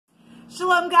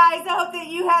Shalom, guys. I hope that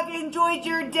you have enjoyed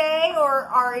your day or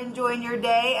are enjoying your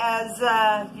day as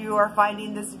you are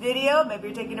finding this video. Maybe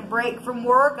you're taking a break from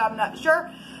work. I'm not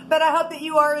sure. But I hope that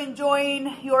you are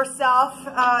enjoying yourself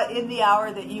in the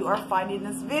hour that you are finding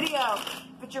this video.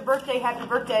 If it's your birthday, happy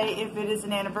birthday. If it is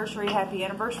an anniversary, happy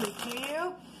anniversary to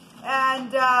you.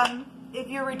 And if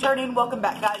you're returning, welcome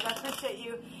back, guys. I appreciate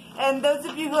you. And those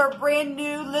of you who are brand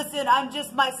new, listen, I'm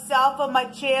just myself on my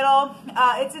channel.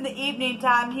 It's in the evening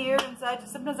time here, and so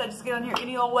sometimes I just get on here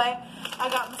any old way. I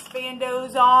got my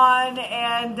Spandos on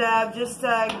and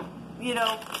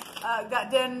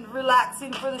got done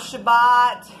relaxing for the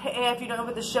Shabbat. And if you don't know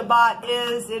what the Shabbat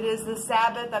is, it is the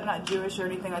Sabbath. I'm not Jewish or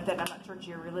anything like that. I'm not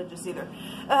churchy or religious either.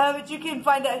 But you can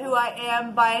find out who I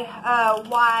am by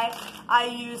why I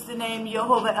use the name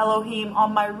Yehovah Elohim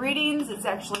on my readings. It's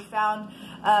actually found...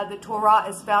 the Torah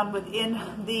is found within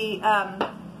the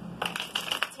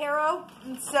tarot.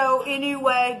 And so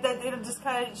anyway, it'll just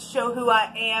kind of show who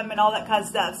I am and all that kind of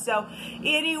stuff. So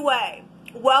anyway,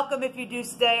 welcome if you do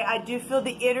stay. I do feel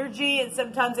the energy, and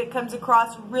sometimes it comes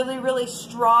across really, really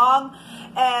strong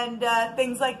and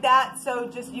things like that. So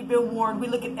just, you've been warned. We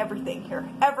look at everything here,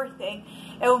 everything.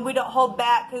 And we don't hold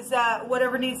back, because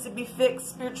whatever needs to be fixed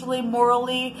spiritually,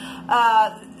 morally,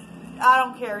 I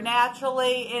don't care,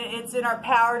 naturally, it's in our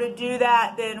power to do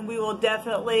that, then we will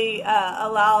definitely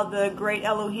allow the great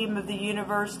Elohim of the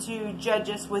universe to judge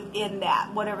us within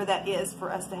that, whatever that is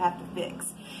for us to have to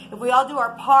fix. If we all do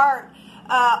our part,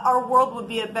 our world would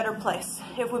be a better place.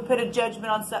 If we put a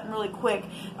judgment on something really quick,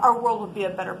 our world would be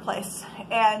a better place,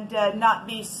 and not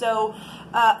be so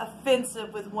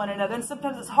offensive with one another. And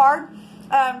sometimes it's hard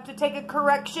to take a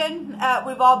correction.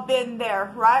 We've all been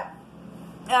there, right?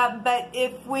 But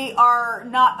if we are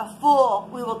not a fool,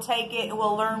 we will take it and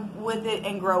we'll learn with it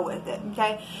and grow with it,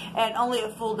 okay? And only a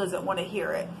fool doesn't want to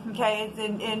hear it, okay?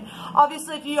 And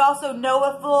obviously, if you also know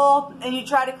a fool and you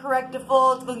try to correct a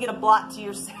fool, it's going to get a blot to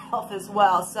yourself as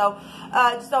well. So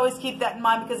just always keep that in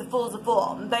mind, because a fool is a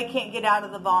fool. They can't get out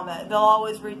of the vomit. They'll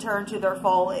always return to their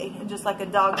folly, just like a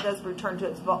dog does return to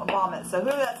its vomit. So who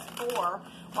that's for,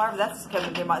 whatever that's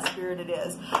coming through my spirit, it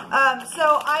is.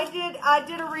 So I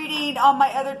did a reading on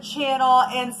my other channel,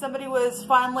 and somebody was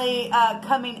finally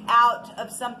coming out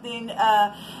of something.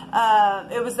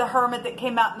 It was the Hermit that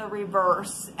came out in the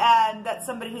reverse, and that's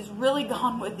somebody who's really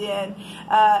gone within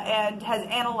and has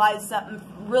analyzed something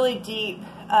really deep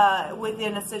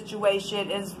within a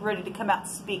situation, is ready to come out and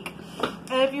speak.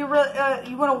 And if you really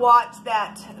you want to watch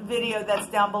that video, that's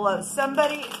down below.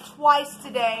 Somebody twice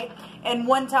today, and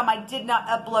one time I did not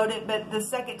upload it, but the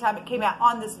second time it came out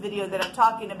on this video that I'm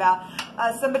talking about,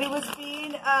 somebody was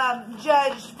being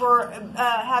judged for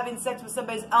having sex with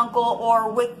somebody's uncle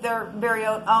or with their very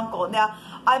own uncle. Now,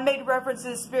 I made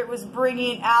references, Spirit was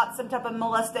bringing out some type of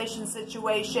molestation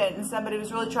situation, and somebody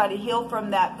was really trying to heal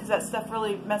from that, because that stuff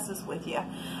really messes with you.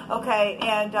 Okay,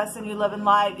 and I send you love and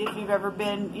light if you've ever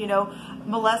been,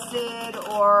 molested,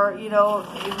 or,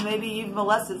 maybe you've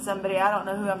molested somebody. I don't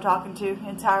know who I'm talking to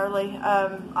entirely.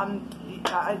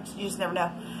 You just never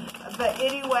know. But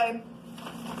anyway,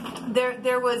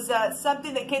 there was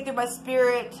something that came through my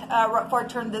spirit right before I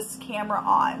turned this camera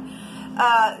on.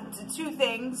 Two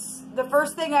things. The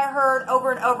first thing I heard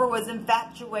over and over was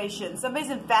infatuation. Somebody's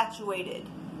infatuated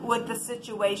with the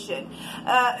situation.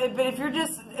 But if you're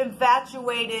just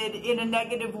infatuated in a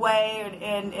negative way,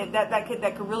 and that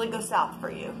could really go south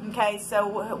for you. Okay, so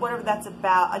whatever that's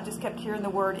about, I just kept hearing the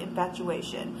word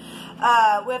infatuation. We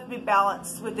have to be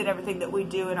balanced within everything that we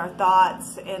do in our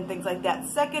thoughts and things like that.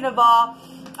 Second of all,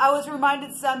 I was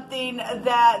reminded something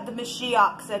that the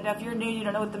Mashiach said. Now, if you're new, you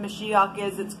don't know what the Mashiach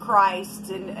is. It's Christ,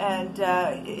 and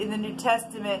in the New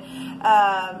Testament,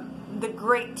 the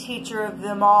great teacher of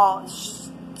them all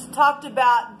talked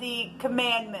about the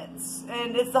commandments,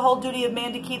 and it's the whole duty of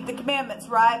man to keep the commandments,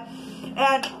 right?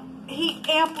 And he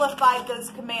amplified those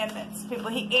commandments, people.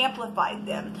 He amplified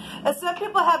them. And some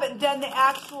people haven't done the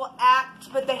actual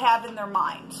act, but they have in their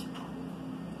mind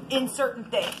in certain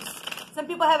things. Some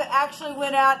people haven't actually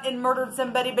went out and murdered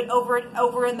somebody, but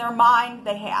over in their mind,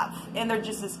 they have. And they're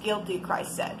just as guilty,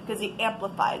 Christ said, because he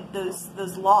amplified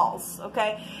those laws,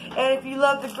 okay? And if you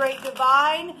love the great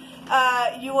divine,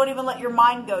 you won't even let your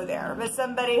mind go there. But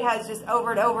somebody has just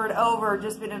over and over and over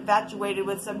just been infatuated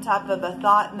with some type of a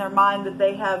thought in their mind that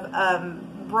they have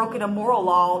broken a moral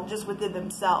law just within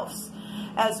themselves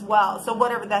as well. So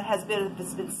whatever that has been, if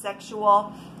it's been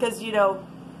sexual, because,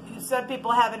 some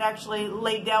people haven't actually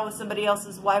laid down with somebody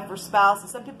else's wife or spouse, and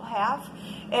some people have,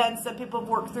 and some people have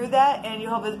worked through that, and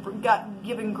Jehovah got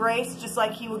given grace, just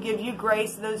like he will give you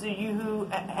grace. Those of you who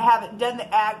haven't done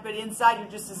the act, but inside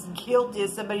you're just as guilty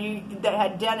as somebody that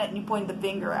had done it and you pointed the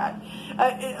finger at.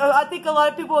 I think a lot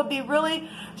of people would be really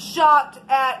shocked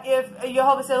at if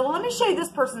Jehovah said, well, let me show you this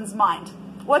person's mind,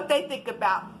 what they think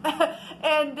about.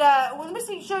 And well, let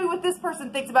me show you what this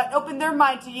person thinks about. Open their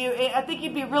mind to you. And I think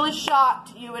you'd be really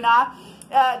shocked, you and I.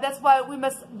 That's why we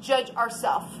must judge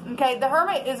ourselves. Okay, the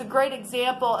Hermit is a great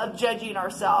example of judging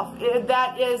ourselves.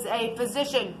 That is a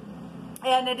physician,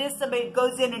 and it is somebody who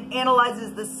goes in and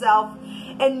analyzes the self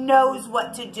and knows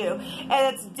what to do.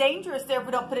 And it's dangerous there if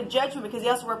we don't put a judgment, because he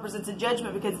also represents a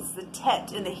judgment, because it's the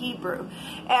tet in the Hebrew.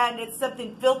 And it's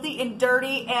something filthy and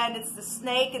dirty, and it's the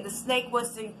snake, and the snake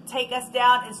wants to take us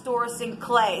down and store us in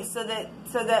clay so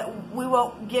that we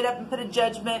won't get up and put a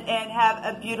judgment and have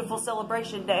a beautiful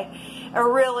celebration day.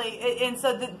 Really, and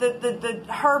so the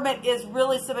Hermit is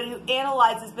really somebody who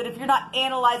analyzes, but if you're not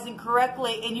analyzing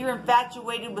correctly and you're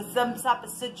infatuated with some type of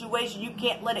situation, you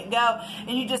can't let it go,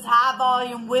 and you just high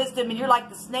volume wisdom, and you're like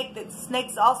the snake, that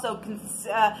snake's also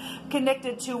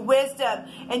connected to wisdom,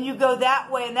 and you go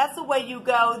that way, and that's the way you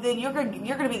go, then you're going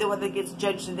to be the one that gets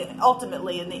judged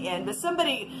ultimately in the end. But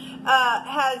somebody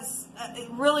has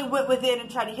really went within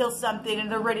and tried to heal something, and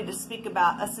they're ready to speak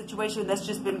about a situation that's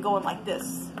just been going like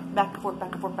this, back and forth,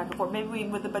 back and forth, back and forth, maybe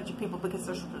even with a bunch of people, because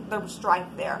there was strife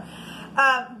there.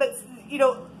 But you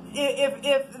know,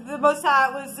 if the Most High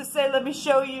was to say, let me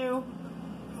show you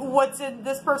what's in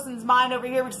this person's mind over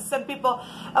here, which is some people,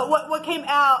 what came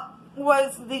out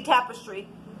was the tapestry.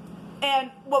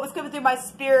 And what was coming through my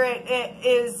spirit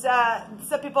is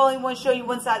some people only want to show you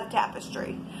one side of the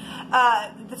tapestry.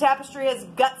 The tapestry has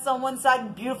guts on one side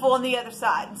and beautiful on the other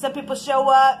side. Some people show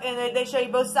up and they show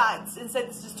you both sides and say,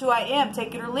 this is just who I am.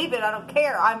 Take it or leave it. I don't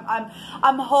care.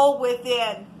 I'm whole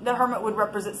within. The Hermit would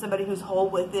represent somebody who's whole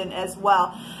within as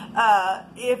well.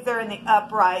 If they're in the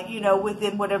upright, you know,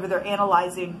 within whatever they're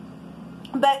analyzing.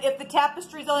 But if the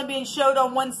tapestry is only being showed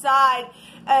on one side,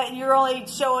 you're only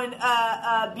showing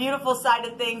a beautiful side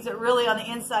of things, that really on the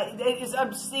inside,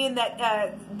 I'm seeing that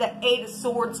that 8 of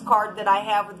Swords card that I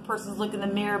have, where the person's looking in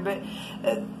the mirror, but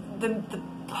the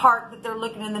part that they're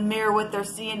looking in the mirror, what they're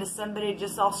seeing is somebody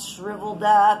just all shriveled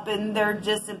up, and they're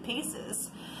just in pieces.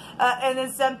 And then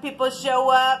some people show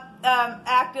up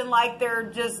acting like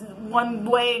they're just one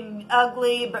way and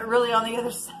ugly, but really on the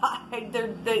other side,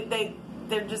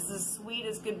 they're just as sweet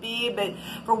as could be. But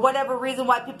for whatever reason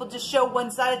why people just show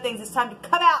one side of things, it's time to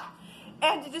come out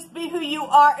and to just be who you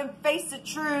are and face the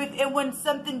truth. And when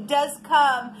something does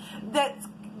come that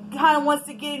kind of wants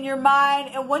to get in your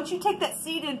mind, and once you take that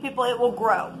seed in people, it will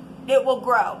grow. It will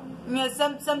grow. You know,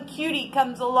 some cutie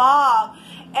comes along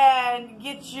and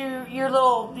gets you your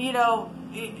little,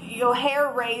 your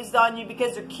hair raised on you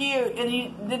because they're cute,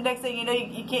 and the next thing you know,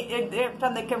 you can't. Every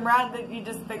time they come around, you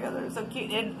just think, oh, they're so cute,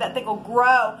 and that thing will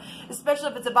grow. Especially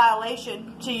if it's a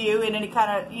violation to you in any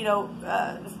kind of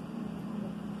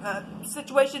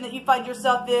situation that you find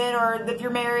yourself in, or if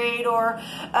you're married, or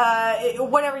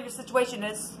whatever your situation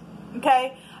is.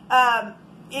 Okay,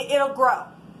 it'll grow.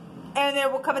 And there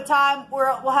will come a time where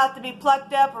it will have to be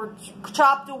plucked up or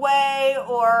chopped away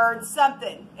or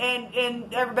something.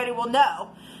 And everybody will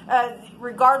know.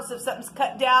 Regardless if something's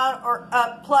cut down or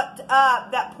plucked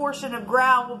up, that portion of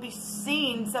ground will be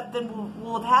seen. Something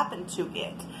will have happened to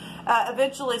it.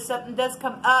 Eventually something does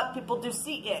come up. People do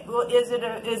see it. Well, is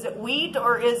it weed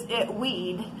or is it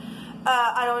weed?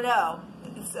 I don't know.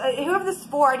 Whoever this is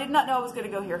for, I did not know I was going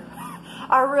to go here.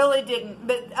 I really didn't.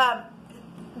 But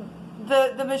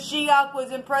the Mashiach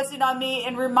was impressing on me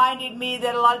and reminding me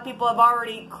that a lot of people have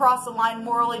already crossed the line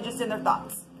morally just in their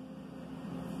thoughts.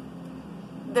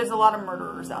 There's a lot of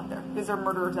murderers out there because they're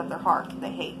murderers at their heart.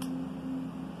 They hate.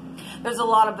 There's a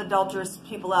lot of adulterous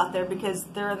people out there because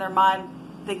they're in their mind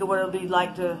thinking what it would be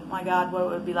like to, my God, what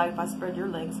would it be like if I spread your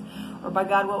legs? Or by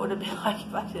God, what would it be like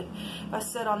if I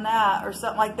sat on that, or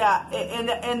something like that?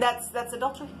 And that's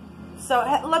adultery. So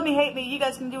love me, hate me. You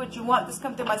guys can do what you want. This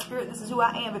comes through my spirit. This is who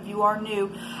I am. If you are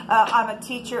new, I'm a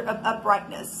teacher of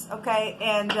uprightness. Okay,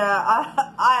 and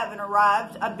I haven't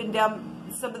arrived. I've been down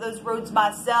some of those roads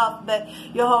myself, but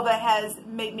Jehovah has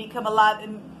made me come alive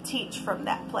and teach from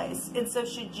that place, and so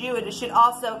should you. And it should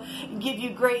also give you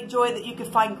great joy that you can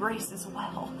find grace as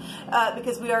well,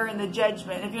 because we are in the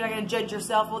judgment. If you're not going to judge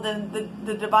yourself, well, then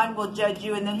the divine will judge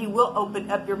you, and then he will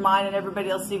open up your mind, and everybody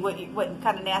will see what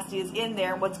kind of nasty is in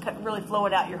there and what's really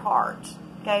flowing out your heart.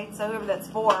 Okay, so whoever that's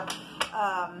for,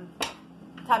 time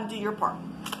to do your part.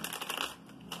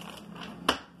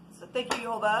 So thank you,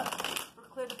 Jehovah, for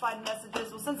clearing clear defined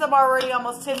messages. Well, since I'm already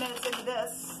almost 10 minutes into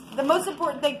this, the most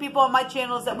important thing, people, on my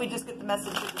channel is that we just get the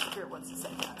message that the Spirit wants to say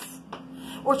to us.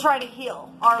 We're trying to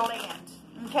heal our land,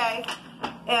 okay?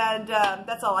 And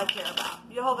that's all I care about.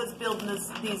 Jehovah's building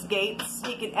these gates.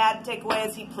 He can add and take away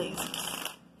as he pleases.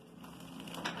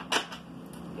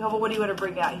 Jehovah, what do you want to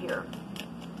bring out here?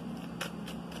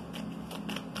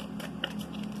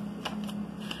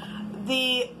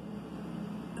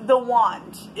 The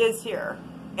wand is here.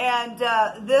 And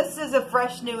this is a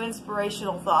fresh, new,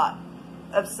 inspirational thought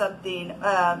of something.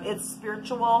 It's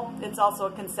spiritual. It's also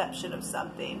a conception of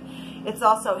something. It's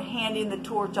also handing the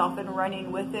torch off and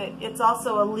running with it. It's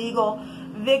also a legal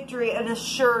victory, an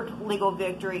assured legal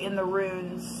victory in the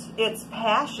runes. It's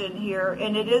passion here,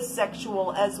 and it is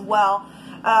sexual as well.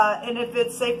 And if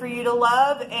it's safe for you to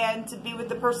love and to be with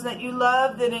the person that you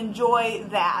love, then enjoy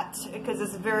that, because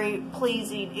it's a very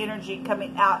pleasing energy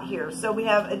coming out here. So we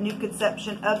have a new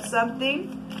conception of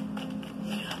something.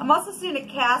 I'm also seeing a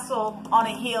castle on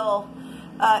a hill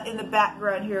in the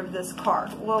background here of this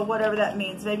card. Well, whatever that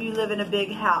means. Maybe you live in a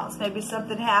big house. Maybe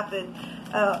something happened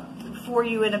for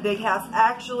you in a big house.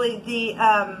 Actually,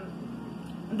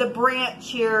 the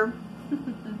branch here,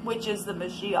 which is the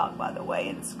Mashiach, by the way,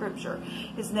 in Scripture.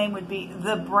 His name would be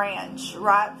the branch,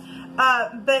 right?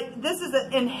 But this is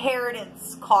an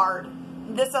inheritance card.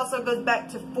 This also goes back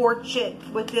to fortune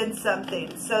within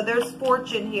something. So there's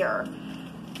fortune here.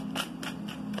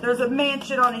 There's a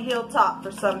mansion on a hilltop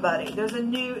for somebody. There's a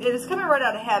new, it is coming right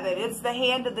out of heaven. It's the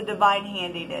hand of the divine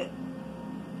handing it.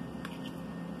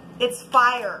 It's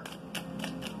fire.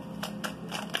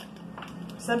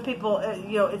 Some people,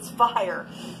 you know, it's fire.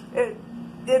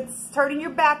 It's turning your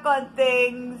back on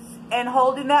things and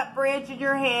holding that branch in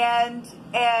your hand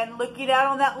and looking out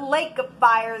on that lake of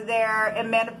fire there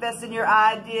and manifesting your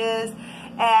ideas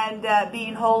and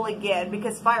being whole again,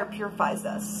 because fire purifies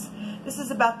us. This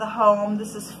is about the home.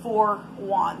 This is 4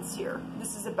 wands here.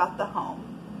 This is about the home.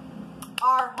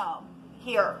 Our home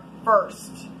here first.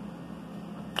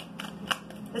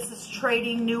 This is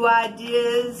trading new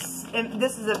ideas. And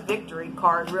this is a victory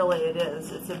card. Really, it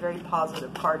is. It's a very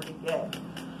positive card to get.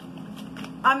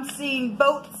 I'm seeing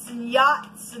boats and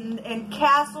yachts and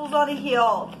castles on a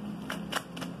hill.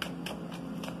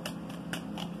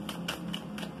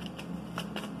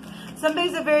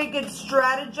 Somebody's a very good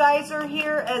strategizer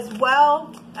here as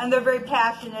well, and they're very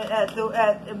passionate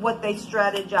at what they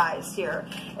strategize here.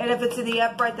 And if it's in the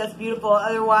upright, that's beautiful.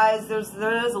 Otherwise, there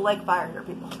is a lake fire here,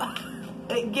 people.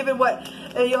 Given what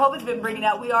Jehovah's been bringing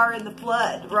out, we are in the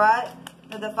flood, right?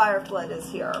 The fire flood is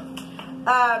here.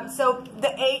 So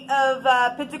the 8 of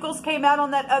Pentacles came out on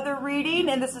that other reading,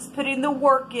 and this is putting the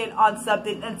work in on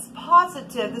something. And it's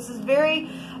positive. This is very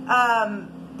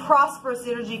prosperous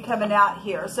energy coming out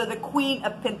here. So the Queen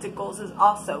of Pentacles is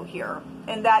also here,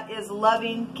 and that is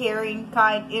loving, caring,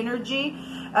 kind energy.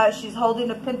 She's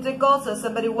holding a pentacle, so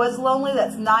somebody was lonely.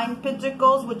 That's 9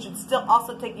 pentacles, which would still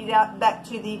also take you down back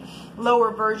to the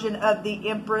lower version of the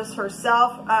Empress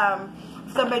herself.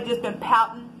 Somebody just been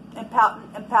pouting and pouting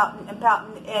and pouting and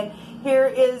pouting, and here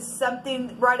is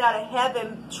something right out of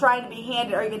heaven trying to be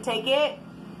handed. Are you going to take it?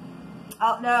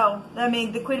 Oh, no. I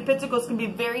mean, the Queen of Pentacles can be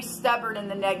very stubborn in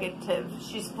the negative.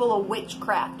 She's full of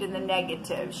witchcraft in the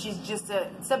negative. She's just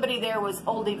somebody there was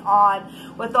holding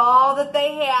on with all that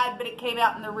they had, but it came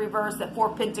out in the reverse, that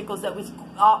 4 Pentacles that we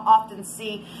often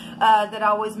see, that I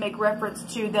always make reference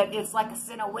to, that it's like a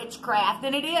sin of witchcraft,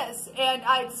 and it is. And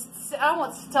I don't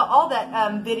want to tell all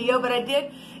that video, but I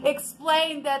did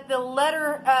explain that the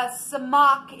letter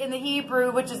Samak in the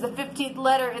Hebrew, which is the 15th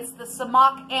letter, it's the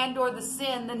Samak and or the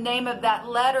sin, the name of that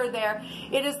letter there.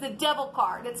 It is the devil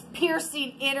card. It's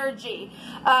piercing energy.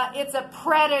 It's a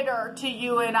predator to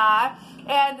you and I.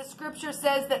 And the scripture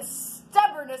says that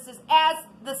stubbornness is as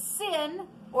the sin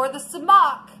or the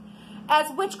Samak,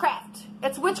 as witchcraft.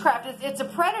 It's witchcraft. It's a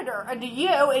predator unto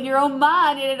you in your own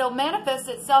mind, and it'll manifest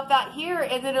itself out here,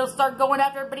 and then it'll start going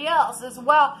after everybody else as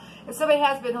well. And somebody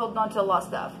has been holding on to a lot of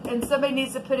stuff, and somebody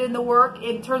needs to put in the work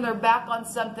and turn their back on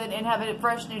something and have a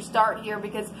fresh new start here,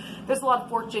 because there's a lot of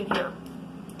fortune here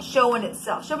showing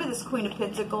itself. Show me this Queen of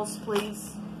Pentacles,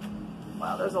 please.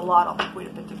 Wow, there's a lot on the Queen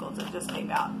of Pentacles that just came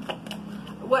out.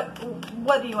 What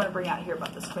do you want to bring out here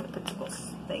about this Queen of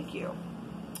Pentacles? Thank you.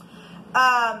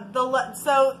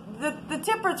 So the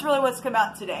Temperance really wants to come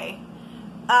out today.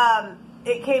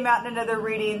 It came out in another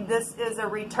reading. This is a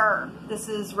return. This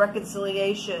is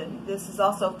reconciliation. This is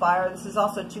also fire. This is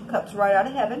also 2 cups right out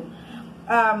of heaven.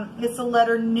 It's a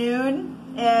letter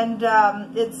noon, and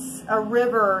it's a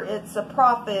river. It's a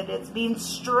prophet. It's being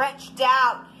stretched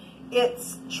out.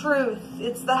 It's truth.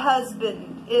 It's the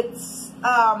husband. It's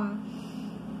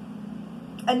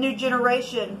a new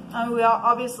generation. We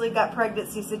obviously got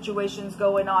pregnancy situations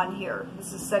going on here.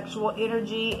 This is sexual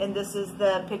energy, and this is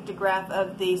the pictograph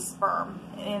of the sperm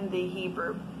in the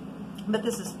Hebrew. But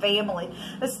this is family.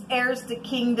 This is heirs to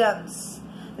kingdoms.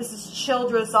 This is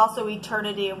children. It's also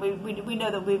eternity, and we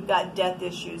know that we've got death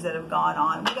issues that have gone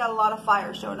on. We got a lot of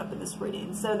fire showing up in this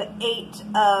reading. So the 8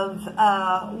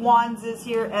 of Wands is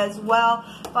here as well.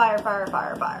 Fire, fire,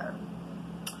 fire, fire.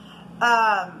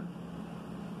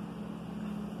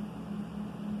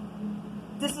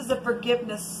 This is a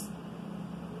forgiveness.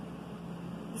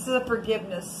 This is a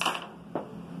forgiveness.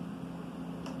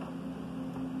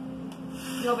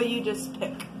 But you just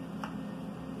pick.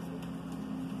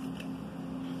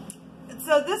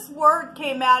 So this word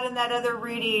came out in that other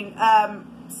reading,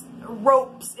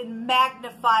 ropes and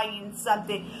magnifying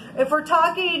something. If we're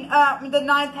talking the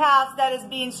 9th house, that is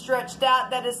being stretched out.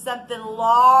 That is something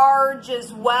large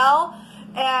as well.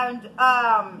 And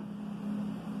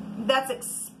that's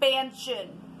expansion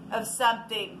of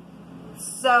something.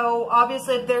 So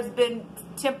obviously if there's been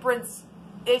temperance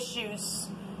issues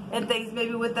and things,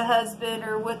 maybe with the husband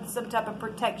or with some type of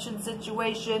protection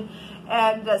situation,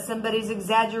 and somebody's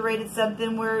exaggerated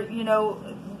something where, you know,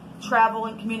 travel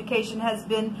and communication has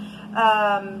been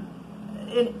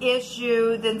an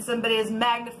issue, then somebody has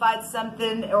magnified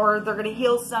something, or they're going to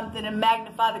heal something and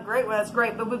magnify the great one. That's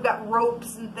great. But we've got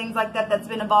ropes and things like that that's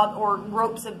been involved, or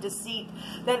ropes of deceit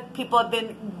that people have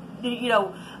been, you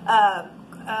know,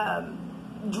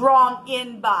 drawn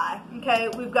in by. Okay,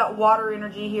 we've got water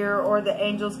energy here, or the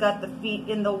angels got the feet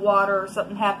in the water, or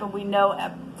something happened, we know,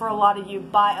 for a lot of you,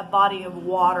 by a body of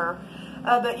water.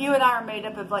 But you and I are made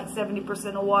up of like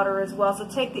 70% of water as well. So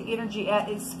take the energy.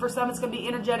 For some it's going to be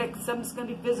energetic, some it's going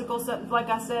to be physical. Some, like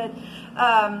I said,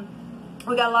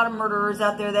 we got a lot of murderers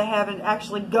out there that haven't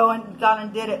actually gone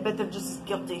and did it, but they're just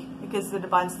guilty because the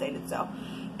divine stated so.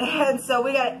 And so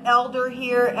we got an elder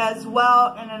here as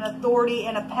well, and an authority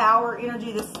and a power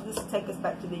energy. This will take us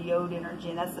back to the Yod energy,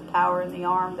 and that's the power in the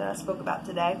arm that I spoke about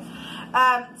today.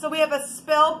 So we have a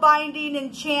spell-binding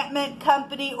enchantment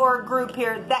company or group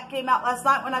here. That came out last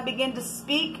night when I began to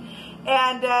speak.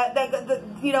 And,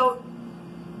 you know,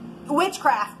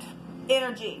 witchcraft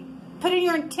energy. Putting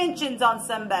your intentions on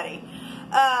somebody.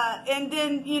 And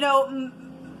then, you know,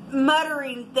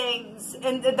 muttering things,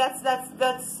 and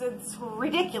it's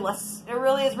ridiculous. It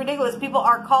really is ridiculous. People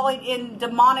are calling in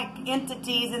demonic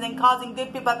entities and then causing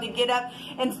good people to get up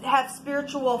and have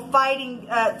spiritual fighting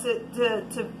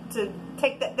to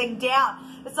take that thing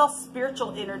down. It's all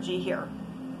spiritual energy here,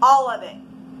 all of it.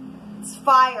 It's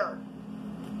fire.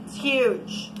 It's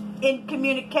huge in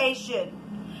communication.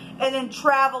 And then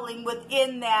traveling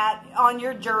within that on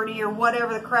your journey or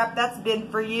whatever the crap that's been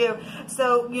for you.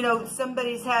 So, you know,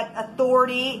 somebody's had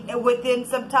authority within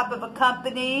some type of a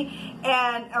company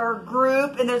or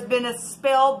group, and there's been a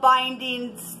spell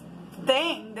binding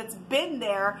thing that's been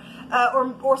there,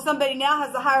 or somebody now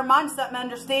has a higher mind, something,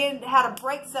 understand how to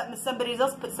break something. Somebody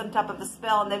else put some type of a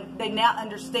spell, and they now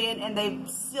understand, and they've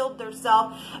sealed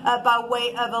themselves by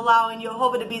way of allowing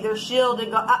Jehovah to be their shield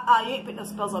and go, you ain't putting no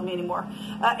spells on me anymore.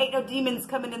 Ain't no demons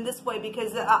coming in this way,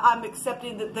 because I'm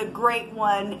accepting the great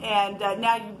one, and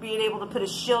now you're being able to put a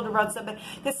shield around somebody.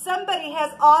 Because somebody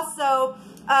has also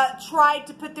tried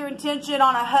to put their intention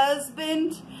on a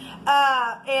husband,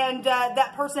 and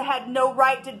that person had no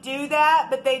right to do that,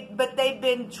 but they've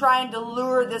been trying to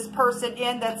lure this person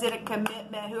in that's in a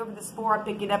commitment, whoever this for. I'm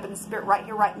picking up in the spirit right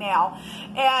here, right now.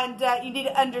 And you need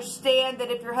to understand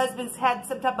that if your husband's had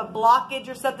some type of blockage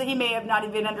or something, he may have not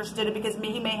even understood it, because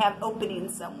he may have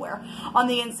openings somewhere on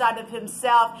the inside of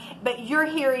himself, but you're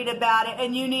hearing about it,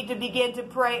 and you need to begin to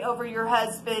pray over your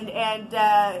husband and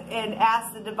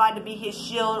ask the divine to be his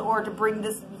shield, or to bring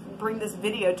this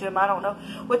video to him. I don't know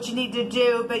what you need to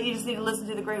do, but you just need to listen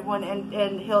to the great one,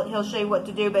 and he'll show you what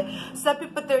to do. But some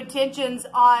people put their intentions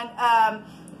on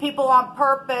people on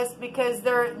purpose, because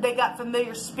they got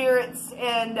familiar spirits,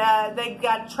 and they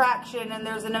got attraction, and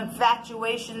there's an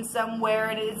infatuation somewhere,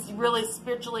 and it's really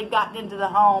spiritually gotten into the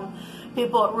home.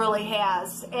 People, it really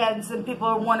has. And some people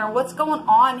are wondering what's going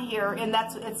on here, and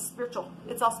it's spiritual.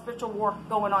 It's all spiritual war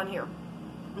going on here.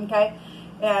 Okay?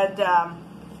 And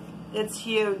it's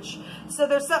huge. So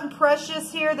there's something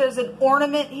precious here. There's an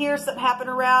ornament here. Something happened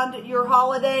around your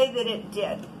holiday that it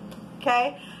did.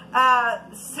 Okay?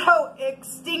 So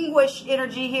extinguish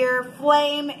energy here.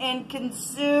 Flame and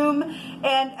consume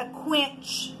and a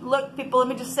quench. Look, people, let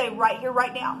me just say right here,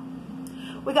 right now.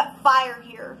 We got fire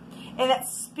here. And that's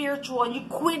spiritual. And you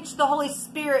quench the Holy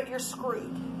Spirit, you're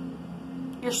screwed.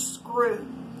 You're screwed.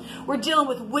 We're dealing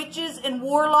with witches and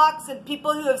warlocks and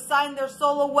people who have signed their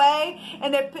soul away,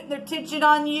 and they're putting their attention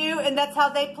on you, and that's how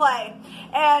they play.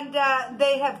 And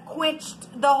they have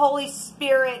quenched the Holy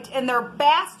Spirit, and they're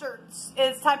bastards.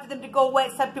 It's time for them to go away.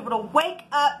 It's time for people to wake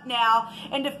up now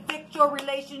and to fix your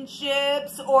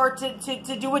relationships, or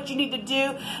to do what you need to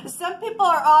do. Some people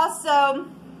are also...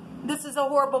 This is a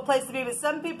horrible place to be, but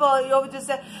some people, you just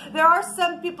said, there are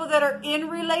some people that are in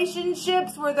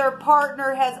relationships where their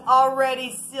partner has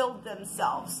already sealed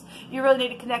themselves. You really need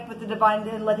to connect with the divine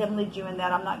and let him lead you in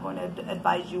that. I'm not going to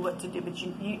advise you what to do, but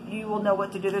you will know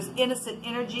what to do. There's innocent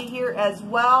energy here as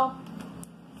well.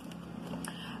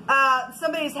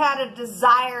 Somebody's had a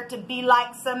desire to be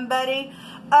like somebody.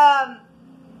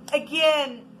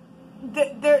 Again,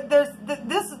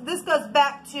 this goes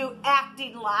back to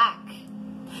acting like.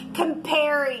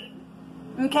 Comparing,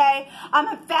 okay?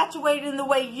 I'm infatuated in the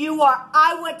way you are.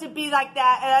 I want to be like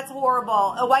that, and that's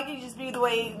horrible. Why can't you just be the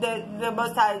way the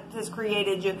Most High has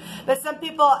created you? But some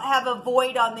people have a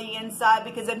void on the inside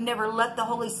because they've never let the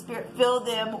Holy Spirit fill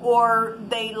them, or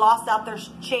they lost out their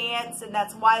chance, and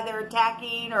that's why they're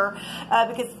attacking, or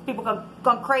because people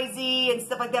gone crazy and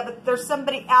stuff like that. But there's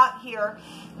somebody out here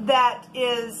that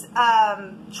is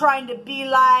trying to be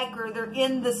like, or they're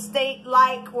in the state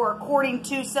like, or according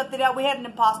to something else. We had an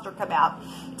imposter come out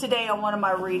today on one of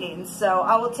my readings. So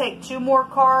I will take 2 more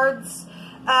cards.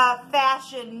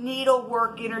 Fashion,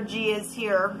 needlework energy is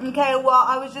here. Okay, well,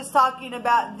 I was just talking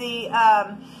about the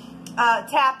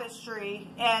tapestry,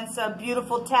 and some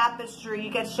beautiful tapestry. You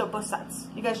guys show both sides.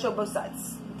 You guys show both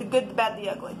sides. The good, the bad, the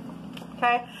ugly.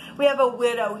 Okay, we have a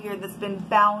widow here that's been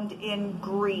bound in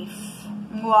grief.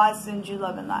 Well, I send you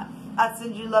love and light. I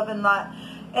send you love and light.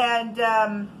 And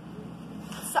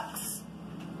sucks.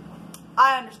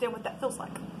 I understand what that feels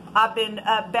like. I've been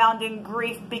bound in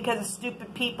grief because of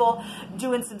stupid people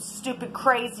doing some stupid,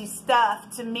 crazy stuff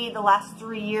to me the last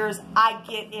 3 years. I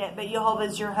get it. But Jehovah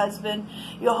is your husband.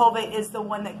 Jehovah is the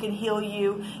one that can heal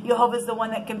you. Jehovah is the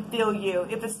one that can feel you.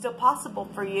 If it's still possible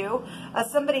for you.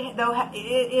 Somebody, though,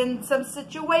 in some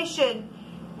situation,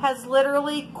 has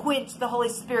literally quenched the Holy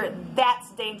Spirit.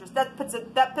 That's dangerous. That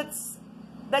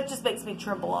just makes me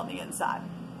tremble on the inside.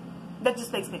 That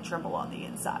just makes me tremble on the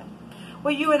inside.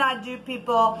 What you and I do,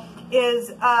 people, is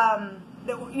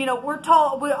you know, we're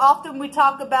told, we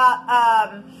talk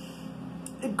about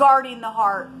guarding the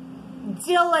heart.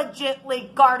 Diligently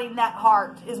guarding that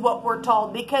heart is what we're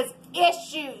told, because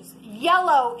issues,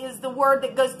 yellow is the word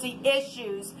that goes to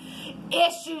issues.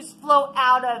 Issues flow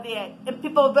out of it. And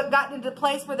people have gotten into a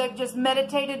place where they've just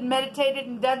meditated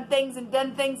and done things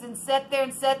and sat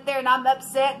there and I'm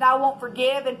upset and I won't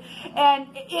forgive, and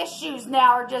issues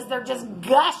now are just, they're just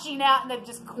gushing out, and they've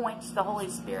just quenched the Holy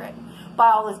Spirit by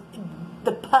all this.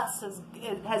 The pus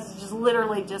has just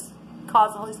literally just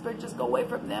caused the Holy Spirit to just go away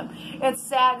from them. It's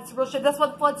sad. It's real shit. That's why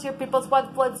the flood's here, people. That's why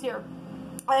the flood's here.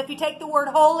 If you take the word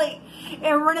holy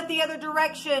and run it the other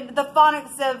direction, the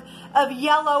phonics of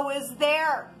yellow is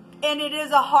there. And it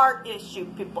is a heart issue,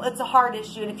 people. It's a heart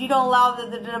issue. And if you don't allow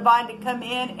the divine to come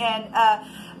in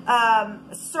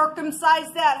and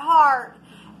circumcise that heart,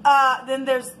 then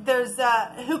there's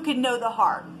who can know the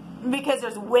heart? Because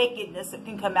there's wickedness that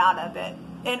can come out of it.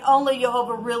 And only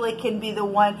Jehovah really can be the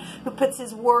one who puts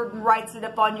his word and writes it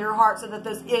up on your heart so that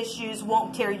those issues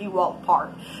won't tear you all apart.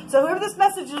 So whoever this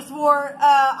message is for,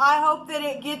 I hope that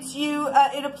it gets you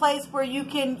in a place where you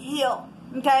can heal.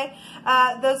 Okay?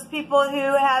 Those people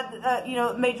who had, you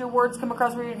know, major words come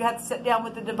across where you have to sit down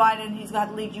with the divine and he's got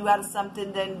to lead you out of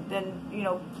something, then, you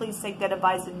know, please take that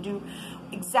advice and do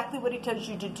exactly what he tells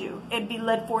you to do and be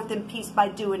led forth in peace by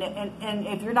doing it. And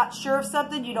if you're not sure of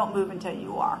something, you don't move until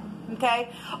you are.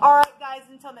 Okay? All right, guys,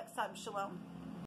 until next time, shalom.